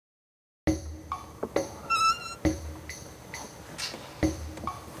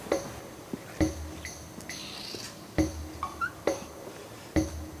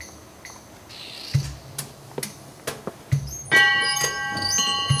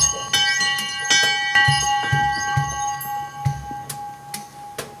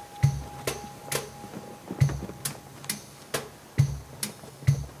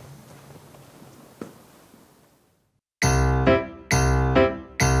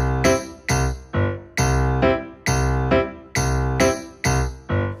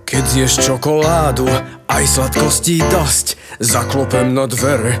Keď zješ čokoládu, aj sladkostí dosť. Zaklopem na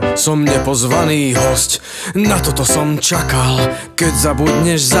dvere, som nepozvaný host. Na toto som čakal, keď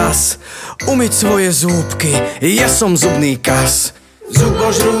zabudneš zas umyť svoje zúbky, ja som zubný kas.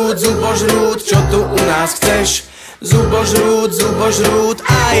 Zubožrút, zubožrút, čo tu u nás chceš? Zubožrút, zubožrút,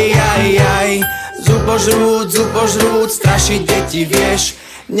 aj, aj, aj. Zubožrút, zubožrút, strašiť deti vieš.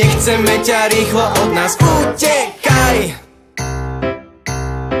 Nechceme ťa rýchlo od nás, utekaj.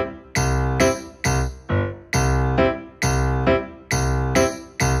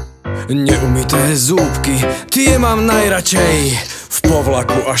 Neumyté zúbky, tie mám najradšej. V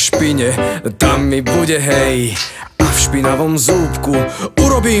povlaku a špine, tam mi bude hej. A v špinavom zúbku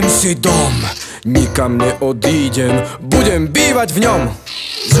urobím si dom. Nikam neodídem, budem bývať v ňom.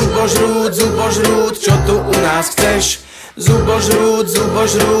 Zubožrút, zubožrút, čo tu u nás chceš? Zubožrút,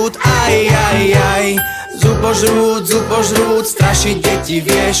 zubožrút, aj, aj, aj. Zubožrút, zubožrút, strašiť deti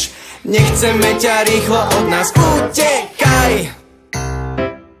vieš. Nechceme ťa rýchlo od nás, utekaj.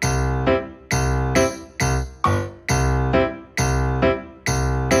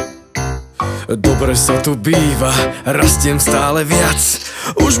 Dobre sa tu býva, rastiem stále viac.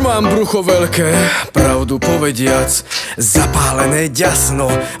 Už mám brucho veľké, pravdu povediac. Zapálené ďasno,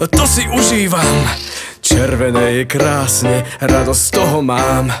 to si užívam. Červené je krásne, radosť z toho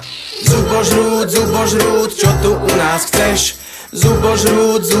mám. Zubožrút, zubožrút, čo tu u nás chceš?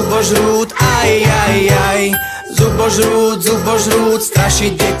 Zubožrút, zubožrút, aj, aj, aj. Zubožrút, zubožrút,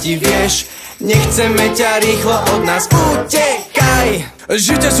 strašiť deti vieš. Nechceme ťa rýchlo od nás, utekaj.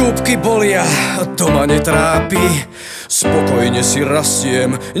 Žite zúbky bolia, to ma netrápi. Spokojne si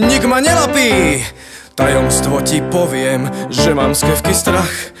rastiem, nik ma nelapí. Tajomstvo ti poviem, že mám z kefky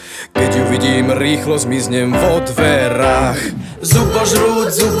strach. Keď ju vidím, rýchlo zmiznem vo dverách.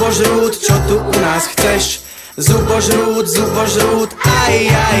 Zubožrút, zubožrút, čo tu u nás chceš? Zubožrút, zubožrút, aj,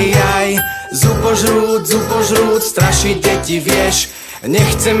 aj, aj. Zubožrút, zubožrút, strašiť deti vieš.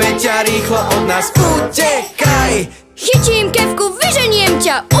 Nechceme ťa rýchlo od nás, utekaj. Chytím kefku, vyženiem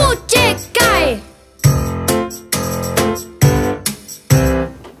ťa, utekaj.